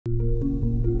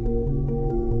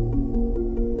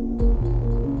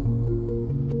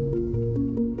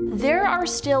are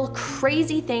still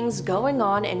crazy things going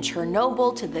on in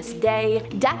Chernobyl to this day,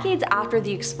 decades after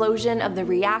the explosion of the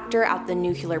reactor at the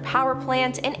nuclear power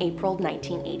plant in April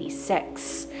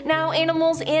 1986. Now,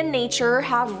 animals and nature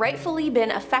have rightfully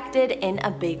been affected in a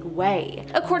big way.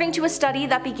 According to a study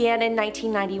that began in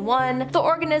 1991, the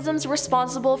organisms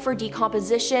responsible for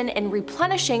decomposition and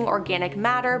replenishing organic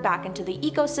matter back into the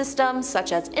ecosystem,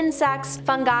 such as insects,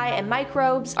 fungi, and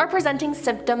microbes, are presenting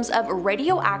symptoms of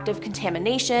radioactive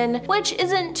contamination, which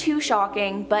isn't too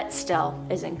shocking, but still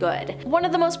isn't good. One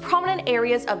of the most prominent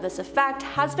areas of this effect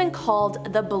has been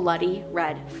called the Bloody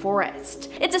Red Forest.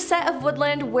 It's a set of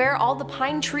woodland where all the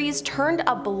pine trees turned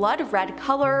a blood red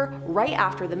color right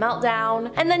after the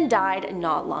meltdown, and then died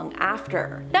not long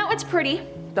after. Now, it's pretty,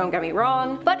 don't get me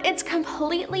wrong, but it's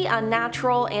completely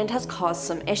unnatural and has caused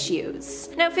some issues.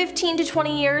 Now, 15 to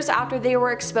 20 years after they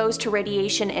were exposed to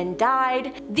radiation and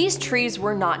died, these trees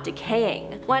were not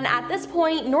decaying, when at this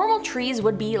point normal trees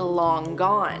would be long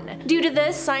gone. Due to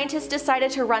this, scientists decided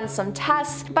to run some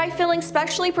tests by filling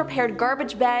specially prepared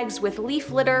garbage bags with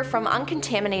leaf litter from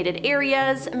uncontaminated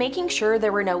areas, making sure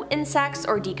there were no insects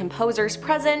or decomposers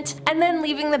present, and then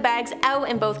leaving the bags out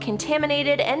in both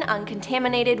contaminated and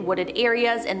uncontaminated wooded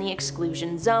areas in the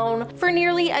exclusion zone for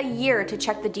nearly a year to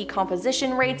check the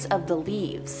decomposition rates of the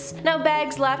leaves. Now,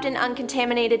 bags left in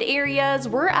uncontaminated areas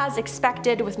were as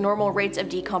expected, with normal rates of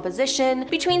decomposition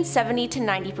between 70 to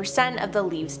 90% of the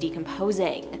leaves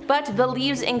decomposing. But the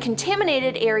leaves in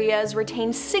contaminated areas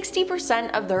retained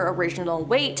 60% of their original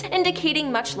weight,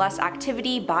 indicating much less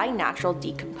activity by natural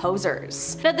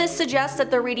decomposers. Now, this suggests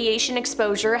that the radiation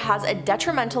exposure has a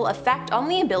detrimental effect on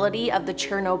the ability of the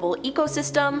Chernobyl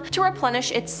ecosystem to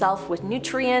replenish itself with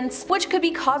nutrients, which could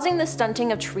be causing the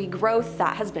stunting of tree growth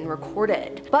that has been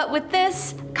recorded. But with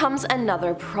this comes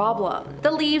another problem.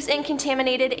 The leaves in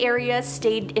contaminated areas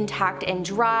stayed intact and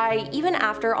dry even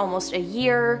after almost a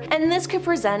year, and this could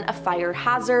present a fire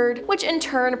hazard, which in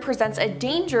turn presents a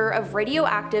danger of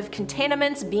radioactive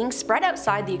contaminants being spread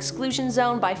outside the exclusion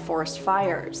zone by forest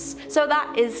fires. So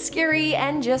that is scary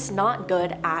and just not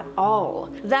good at all.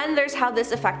 Then there's how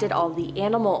this affected all the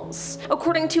animals.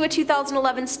 According to a 2011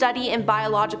 study in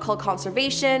Biological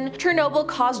Conservation, Chernobyl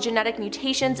caused genetic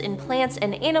mutations in plants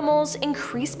and animals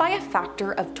increased by a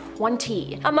factor of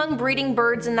 20. Among breeding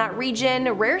birds in that region,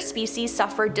 rare species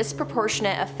suffered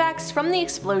disproportionate effects from the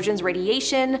explosion's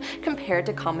radiation compared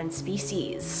to common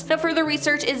species. Now, further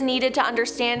research is needed to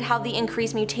understand how the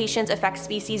increased mutations affect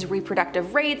species'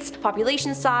 reproductive rates,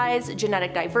 population size,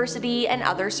 genetic diversity, and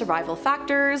other survival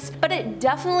factors, but it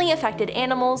definitely affected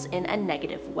animals in a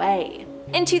negative way.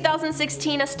 In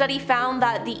 2016, a study found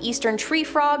that the eastern tree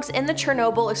frogs in the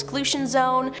Chernobyl exclusion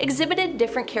zone exhibited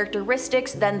different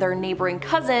characteristics than their neighboring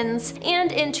cousins,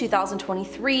 and in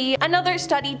 2023, another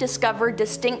study discovered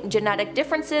distinct genetic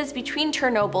differences between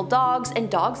Chernobyl dogs and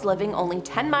dogs living only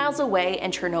 10 miles away in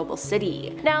Chernobyl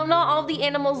City. Now, not all the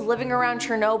animals living around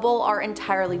Chernobyl are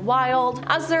entirely wild,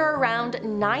 as there are around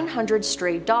 900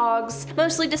 stray dogs,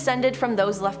 mostly descended from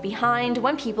those left behind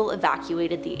when people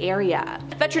evacuated the area.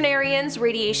 Veterinarians,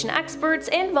 radiation experts,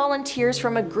 and volunteers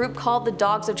from a group called the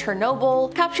Dogs of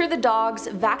Chernobyl captured the dogs,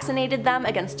 vaccinated them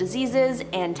against diseases,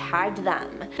 and tagged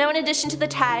them. Now, in addition to the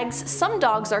tags, some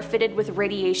dogs are fitted with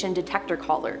radiation detector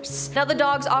collars. Now, the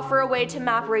dogs offer a way to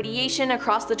map radiation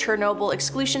across the Chernobyl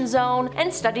exclusion zone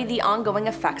and study the ongoing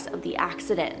effects of the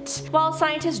accident. While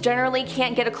scientists generally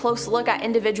can't get a close look at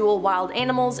individual wild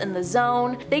animals in the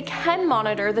zone, they can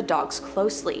monitor the dogs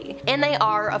closely, and they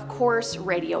are, of course,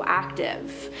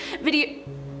 radioactive.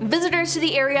 Visitors to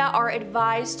the area are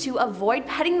advised to avoid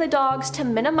petting the dogs to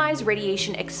minimize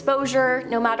radiation exposure,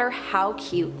 no matter how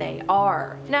cute they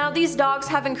are. Now, these dogs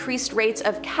have increased rates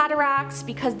of cataracts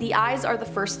because the eyes are the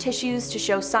first tissues to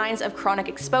show signs of chronic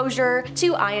exposure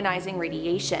to ionizing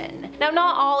radiation. Now,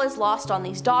 not all is lost on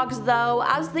these dogs though,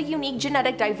 as the unique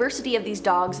genetic diversity of these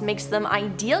dogs makes them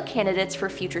ideal candidates for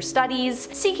future studies,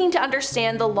 seeking to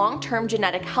understand the long-term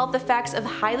genetic health effects of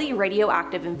highly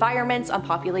radioactive environments on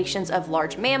populations of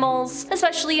large mammals,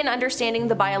 especially in understanding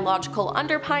the biological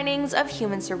underpinnings of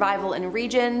human survival in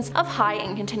regions of high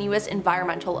and continuous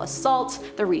environmental assault,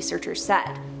 the researchers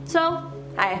said. So,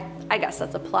 I guess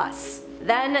that's a plus.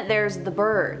 Then there's the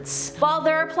birds. While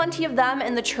there are plenty of them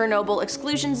in the Chernobyl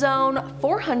exclusion zone,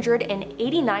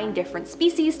 489 different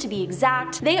species to be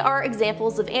exact, they are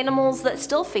examples of animals that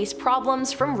still face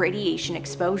problems from radiation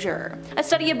exposure. A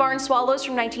study of barn swallows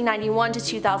from 1991 to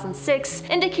 2006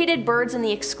 indicated birds in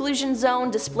the exclusion zone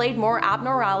displayed more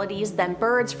abnormalities than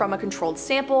birds from a controlled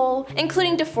sample,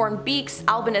 including deformed beaks,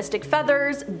 albinistic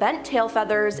feathers, bent tail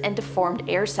feathers, and deformed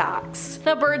air sacs.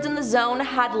 Now, birds in the zone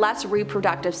had less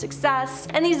reproductive success, success,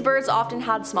 and these birds often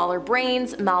had smaller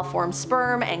brains, malformed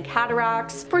sperm, and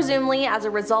cataracts, presumably as a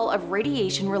result of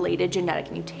radiation-related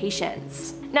genetic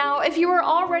mutations. Now, if you are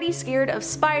already scared of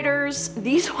spiders,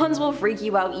 these ones will freak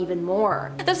you out even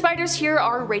more. The spiders here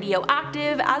are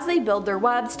radioactive as they build their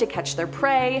webs to catch their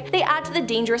prey. They add to the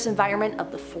dangerous environment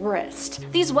of the forest.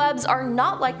 These webs are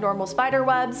not like normal spider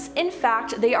webs. In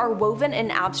fact, they are woven in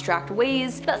abstract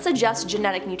ways that suggest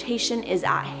genetic mutation is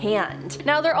at hand.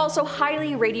 Now, they're also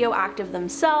highly radioactive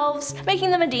themselves,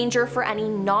 making them a danger for any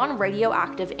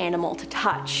non-radioactive animal to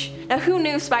touch. Now, who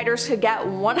knew spiders could get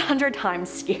 100 times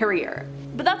scarier?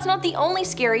 But that's not the only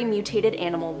scary mutated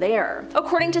animal there.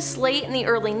 According to Slate in the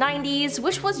early 90s,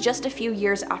 which was just a few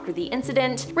years after the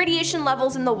incident, radiation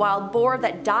levels in the wild boar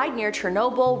that died near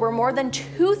Chernobyl were more than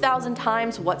 2,000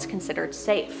 times what's considered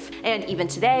safe. And even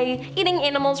today, eating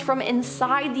animals from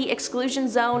inside the exclusion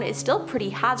zone is still pretty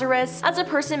hazardous, as a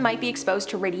person might be exposed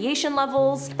to radiation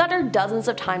levels that are dozens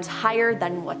of times higher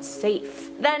than what's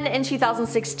safe. Then in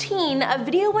 2016, a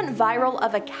video went viral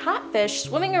of a catfish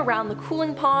swimming around the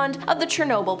cooling pond of the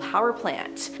Chernobyl power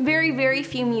plant. Very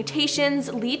few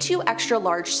mutations lead to extra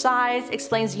large size,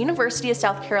 explains University of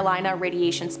South Carolina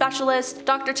radiation specialist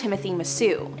Dr. Timothy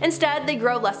Masu. Instead, they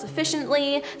grow less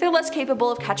efficiently, they're less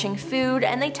capable of catching food,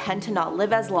 and they tend to not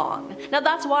live as long. Now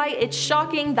that's why it's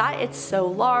shocking that it's so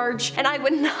large, and I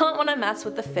would not want to mess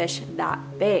with the fish that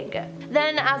big.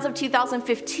 Then, as of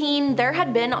 2015, there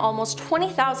had been almost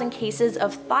 20,000 cases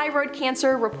of thyroid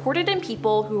cancer reported in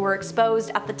people who were exposed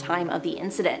at the time of the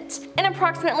incident. And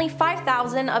approximately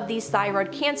 5,000 of these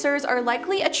thyroid cancers are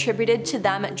likely attributed to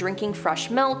them drinking fresh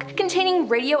milk containing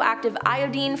radioactive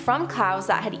iodine from cows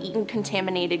that had eaten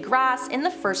contaminated grass in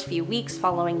the first few weeks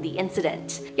following the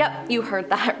incident. Yep, you heard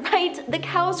that right. The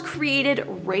cows created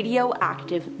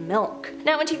radioactive milk.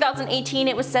 Now in 2018,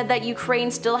 it was said that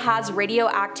Ukraine still has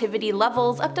radioactivity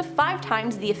levels up to 5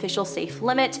 times the official safe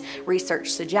limit, research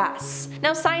suggests.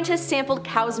 Now scientists sampled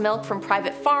cow's milk from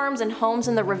private farms and homes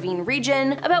in the Ravine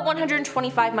region, about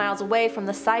 125 miles away from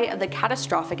the site of the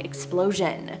catastrophic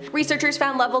explosion. Researchers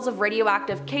found levels of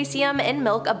radioactive caesium in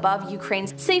milk above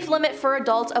Ukraine's safe limit for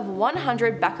adults of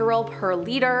 100 becquerel per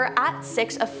liter at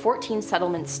 6 of 14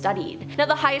 settlements studied. Now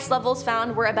the highest levels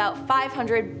found were about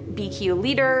 500 BQ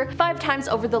liter, 5 times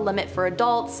over the limit for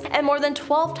adults, and more than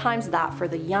 12 times that for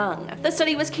the young. The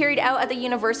study was carried out at the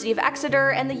University of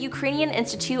Exeter and the Ukrainian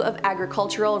Institute of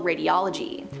Agricultural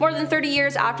Radiology. More than 30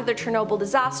 years after the Chernobyl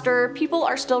disaster, people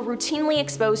are still routinely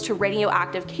exposed to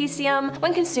radioactive caesium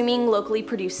when consuming locally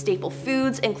produced staple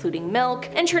foods, including milk,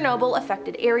 in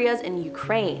Chernobyl-affected areas in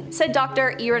Ukraine, said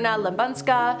Dr. Irina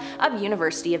Lembanska of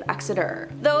University of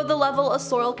Exeter. Though the level of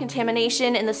soil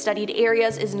contamination in the studied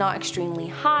areas is not extremely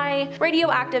high,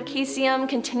 radioactive caesium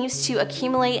continues to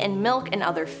accumulate in milk and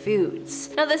other foods.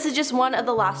 Now this is just one of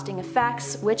the lasting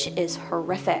effects, which is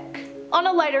horrific. On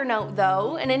a lighter note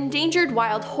though, an endangered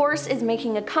wild horse is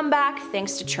making a comeback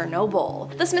thanks to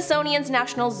Chernobyl. The Smithsonian's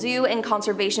National Zoo and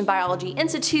Conservation Biology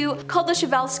Institute called the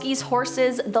Przewalski's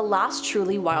horses the last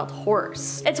truly wild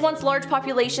horse. Its once large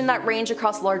population that ranged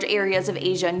across large areas of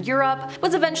Asia and Europe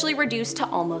was eventually reduced to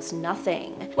almost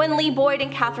nothing. When Lee Boyd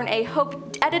and Catherine A.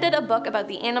 Hope edited a book about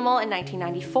the animal in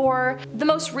 1994, the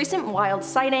most recent wild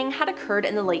sighting had occurred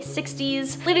in the late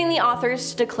 60s, leading the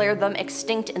authors to declare them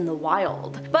extinct in the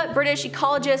wild. But British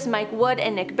ecologists Mike Wood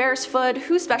and Nick Beresford,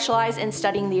 who specialize in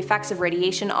studying the effects of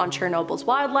radiation on Chernobyl's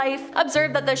wildlife,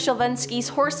 observed that the Przewalski's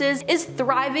horses is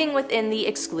thriving within the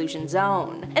exclusion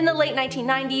zone. In the late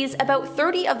 1990s, about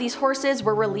 30 of these horses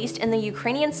were released in the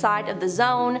Ukrainian side of the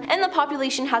zone, and the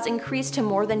population has increased to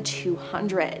more than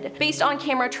 200. Based on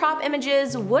camera trap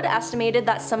images, Wood estimated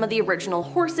that some of the original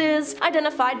horses,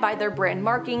 identified by their brand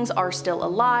markings, are still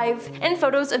alive, and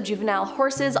photos of juvenile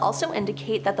horses also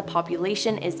indicate that the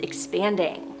population is expanding.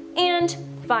 And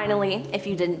finally, if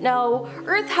you didn't know,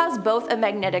 Earth has both a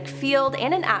magnetic field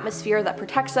and an atmosphere that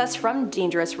protects us from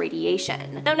dangerous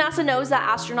radiation. Now NASA knows that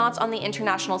astronauts on the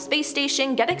International Space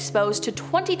Station get exposed to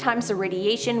 20 times the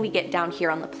radiation we get down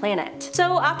here on the planet.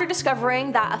 So after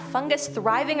discovering that a fungus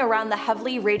thriving around the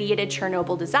heavily radiated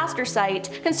Chernobyl disaster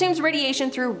site consumes radiation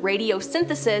through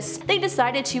radiosynthesis, they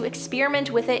decided to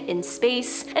experiment with it in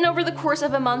space, and over the course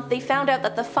of a month they found out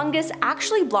that the fungus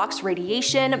actually blocks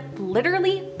radiation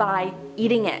literally by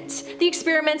eating it. The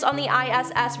experiments on the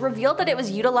ISS revealed that it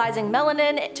was utilizing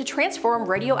melanin to transform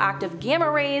radioactive gamma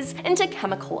rays into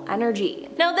chemical energy.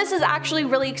 Now this is actually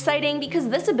really exciting because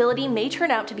this ability may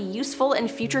turn out to be useful in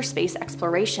future space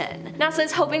exploration. NASA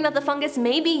is hoping that the fungus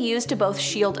may be used to both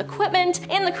shield equipment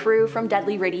and the crew from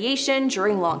deadly radiation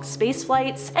during long space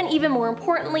flights, and even more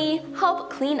importantly, help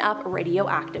clean up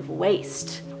radioactive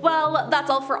waste. Well, that's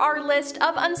all for our list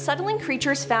of unsettling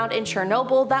creatures found in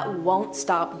Chernobyl that won't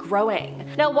stop growing.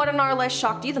 Now, what on our list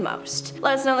shocked you the most?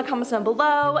 Let us know in the comments down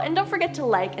below, and don't forget to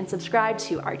like and subscribe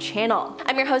to our channel.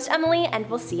 I'm your host Emily, and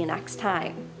we'll see you next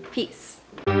time. Peace.